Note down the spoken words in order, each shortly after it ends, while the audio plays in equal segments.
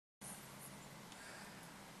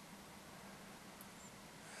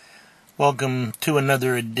Welcome to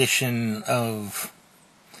another edition of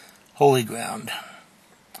Holy Ground,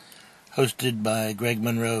 hosted by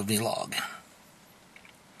GregMonroeVlog.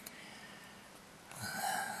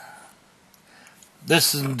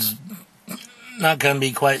 This is not going to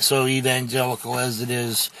be quite so evangelical as it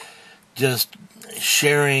is just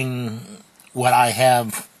sharing what I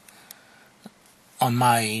have on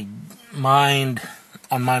my mind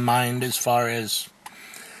as far as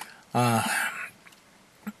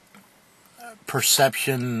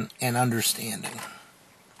perception and understanding.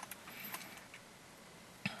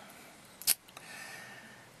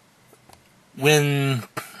 When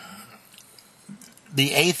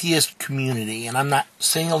the atheist community, and I'm not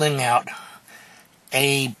singling out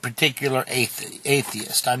a particular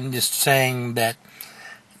atheist, I'm just saying that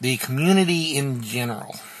the community in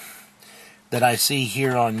general that I see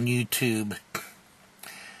here on YouTube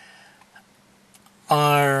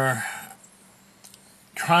are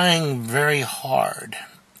trying very hard.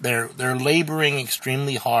 They're laboring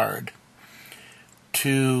extremely hard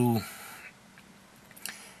to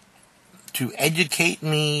educate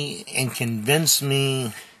me and convince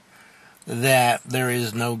me that there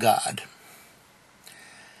is no God.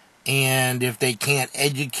 And if they can't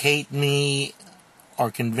educate me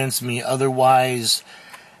or convince me otherwise,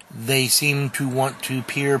 they seem to want to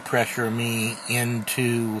peer pressure me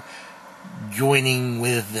into joining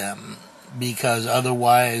with them, because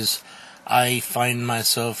otherwise I find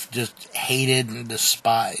myself just hated and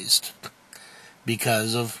despised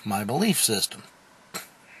because of my belief system.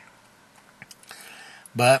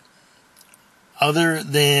 But other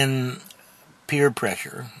than peer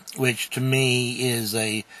pressure, which to me is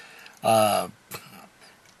you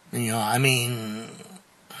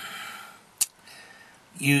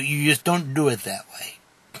just don't do it that way.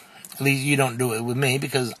 At least you don't do it with me,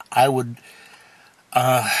 because I would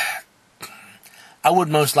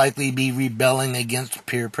most likely be rebelling against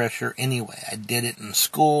peer pressure anyway. I did it in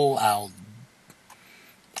school.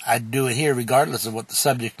 I'd do it here regardless of what the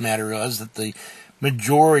subject matter was that the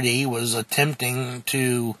majority was attempting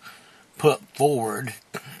to put forward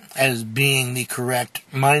as being the correct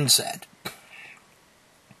mindset.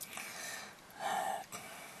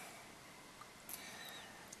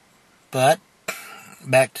 But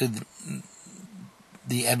back to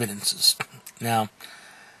the evidences. Now,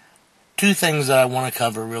 two things that I want to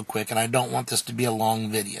cover real quick, and I don't want this to be a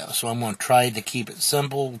long video, so I'm going to try to keep it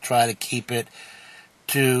simple, try to keep it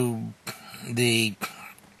to the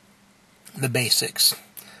basics.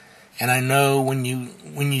 And I know when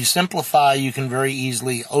you simplify, you can very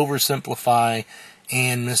easily oversimplify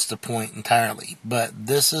and miss the point entirely. But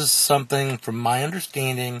this is something from my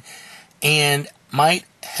understanding and might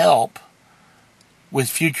help with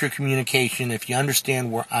future communication if you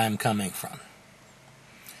understand where I'm coming from.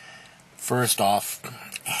 First off,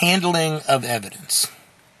 handling of evidence.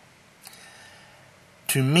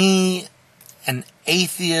 To me, an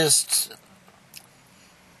atheist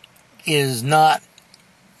is not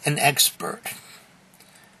an expert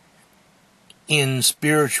in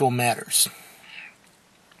spiritual matters.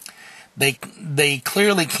 They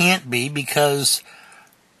clearly can't be, because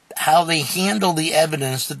how they handle the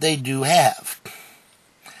evidence that they do have.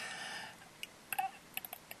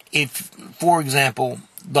 If, for example,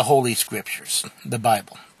 the Holy Scriptures, the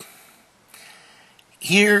Bible.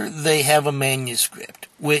 Here they have a manuscript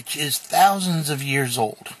which is thousands of years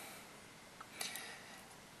old.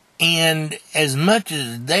 And as much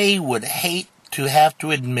as they would hate to have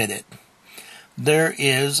to admit it, there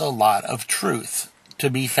is a lot of truth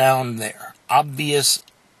to be found there. Obvious,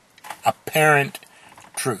 apparent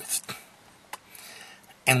truth.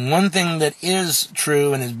 And one thing that is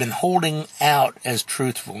true and has been holding out as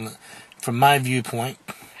truthful from my viewpoint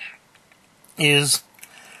is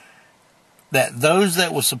that those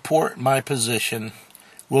that will support my position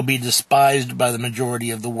will be despised by the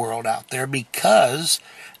majority of the world out there, because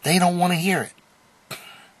they don't want to hear it.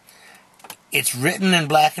 It's written in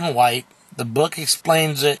black and white. The book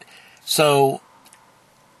explains it. So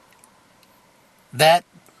that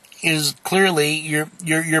is clearly,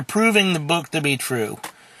 you're proving the book to be true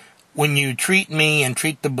when you treat me and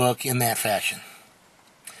treat the book in that fashion.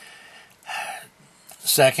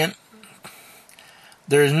 Second,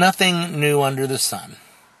 there is nothing new under the sun.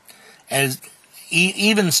 As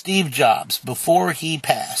even Steve Jobs, before he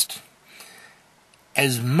passed,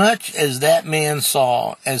 as much as that man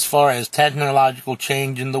saw as far as technological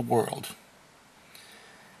change in the world,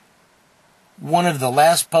 one of the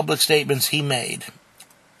last public statements he made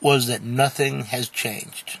was that nothing has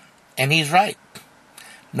changed. And he's right.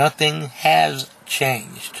 Nothing has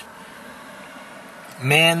changed.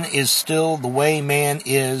 Man is still the way man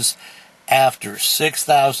is, after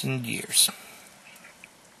 6,000 years.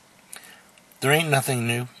 There ain't nothing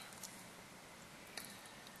new.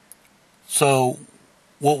 So,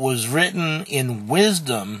 what was written in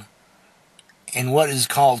wisdom and what is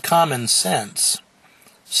called common sense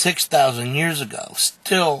 6,000 years ago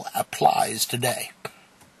still applies today.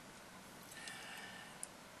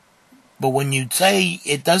 But when you say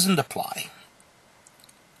it doesn't apply,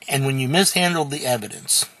 and when you mishandle the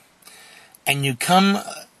evidence, and you come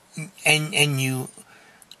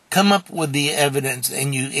up with the evidence,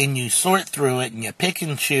 and you sort through it, and you pick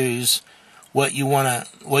and choose what you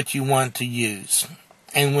want to use,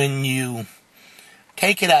 and when you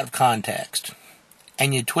take it out of context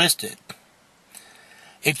and you twist it,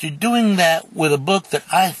 if you're doing that with a book that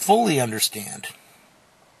I fully understand,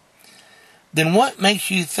 then what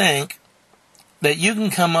makes you think that you can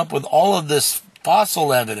come up with all of this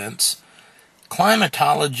fossil evidence,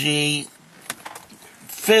 climatology,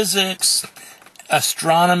 physics,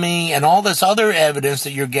 astronomy, and all this other evidence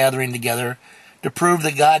that you're gathering together to prove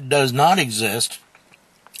that God does not exist?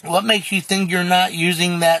 What makes you think you're not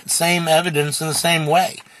using that same evidence in the same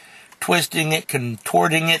way? Twisting it,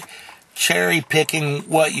 contorting it, cherry-picking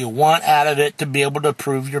what you want out of it to be able to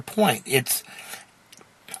prove your point.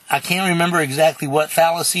 I can't remember exactly what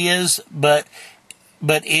fallacy is, but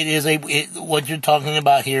it is what you're talking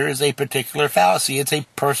about here is a particular fallacy. It's a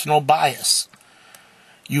personal bias.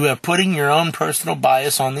 You are putting your own personal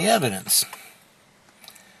bias on the evidence.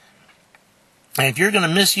 And if you're going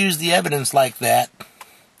to misuse the evidence like that,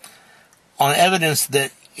 on evidence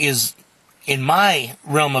that is in my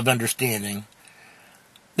realm of understanding,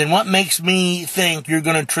 then what makes me think you're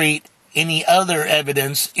going to treat any other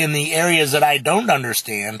evidence in the areas that I don't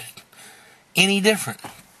understand any different?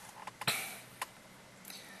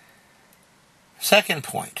 Second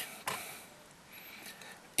point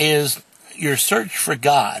is your search for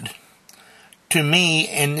God. To me,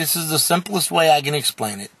 and this is the simplest way I can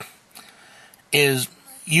explain it, is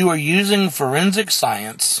you are using forensic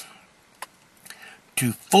science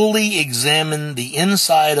to fully examine the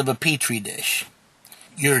inside of a petri dish.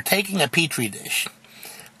 You're taking a petri dish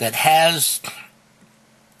that has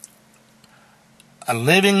a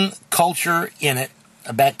living culture in it,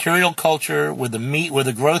 a bacterial culture with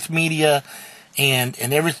the growth media and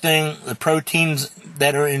everything, the proteins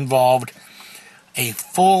that are involved, a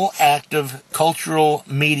full active cultural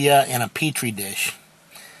media in a petri dish.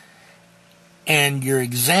 And you're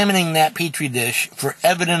examining that petri dish for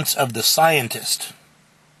evidence of the scientist.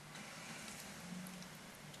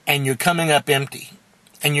 And you're coming up empty.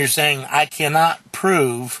 And you're saying, I cannot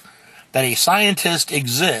prove that a scientist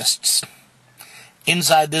exists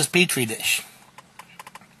inside this petri dish.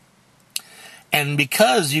 And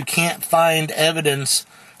because you can't find evidence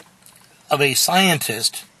of a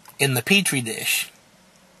scientist in the petri dish,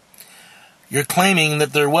 you're claiming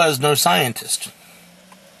that there was no scientist.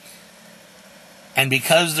 And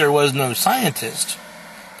because there was no scientist,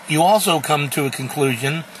 you also come to a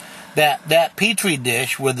conclusion that that petri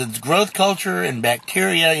dish with its growth culture and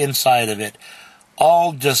bacteria inside of it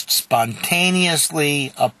all just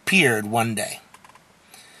spontaneously appeared one day.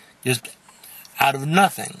 Just out of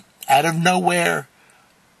nothing, out of nowhere,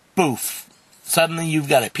 poof. Suddenly you've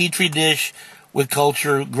got a petri dish with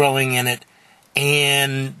culture growing in it,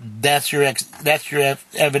 and that's your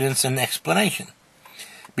evidence and explanation.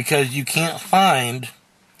 Because you can't find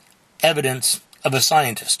evidence of a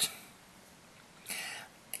scientist.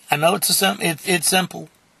 I know it's simple,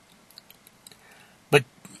 but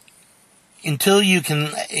until you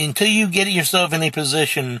get yourself in a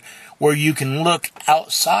position where you can look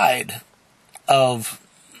outside of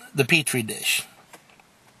the petri dish,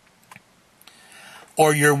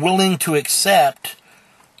 or you're willing to accept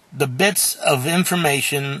the bits of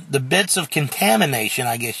information, the bits of contamination,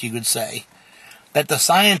 I guess you could say, that the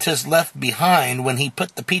scientist left behind when he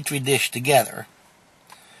put the petri dish together,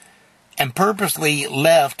 and purposely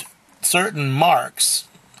left certain marks,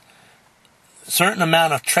 certain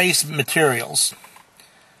amount of trace materials,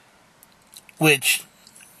 which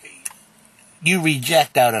you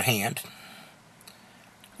reject out of hand.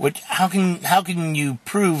 Which how can you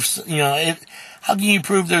prove? How can you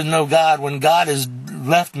prove there's no God when God has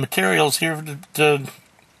left materials here to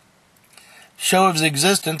show his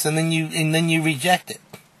existence, and then you reject it,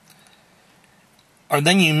 or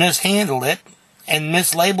then you mishandle it and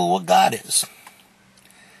mislabel what God is?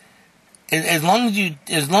 As long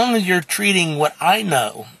as you're treating what I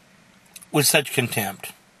know with such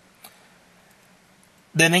contempt,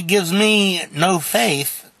 then it gives me no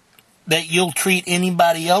faith that you'll treat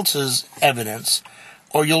anybody else's evidence,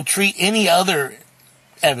 or you'll treat any other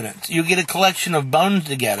evidence. You get a collection of bones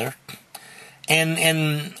together,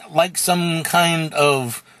 and like some kind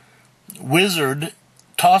of wizard,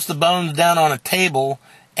 toss the bones down on a table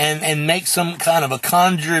and make some kind of a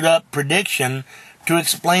conjured up prediction to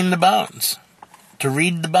explain the bones, to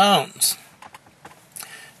read the bones.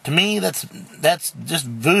 To me, that's just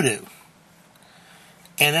voodoo.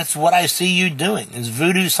 And that's what I see you doing, is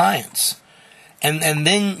voodoo science. And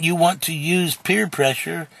then you want to use peer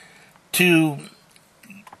pressure to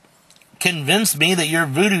convince me that your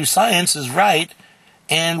voodoo science is right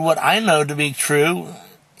and what I know to be true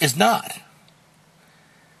is not.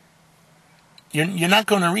 You're not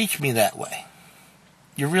going to reach me that way.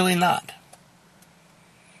 You're really not.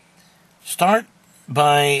 Start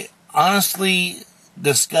by honestly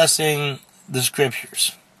discussing the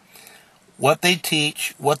scriptures, what they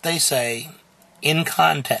teach, what they say, in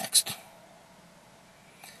context,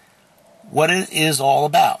 what it is all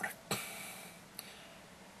about.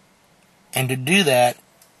 And to do that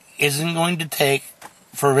isn't going to take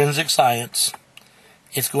forensic science.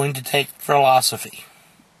 It's going to take philosophy.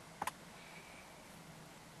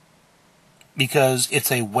 Because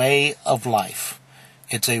it's a way of life.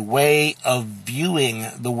 It's a way of viewing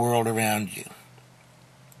the world around you.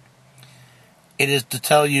 It is to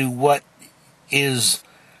tell you what is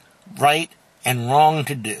right and wrong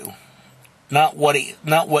to do. Not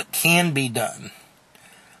what can be done,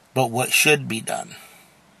 but what should be done.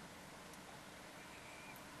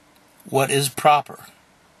 What is proper.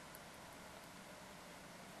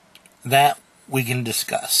 That we can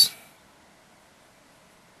discuss.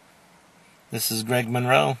 This is Greg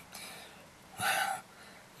Monroe.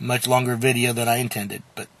 Much longer video than I intended,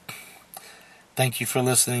 but thank you for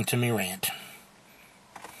listening to me rant.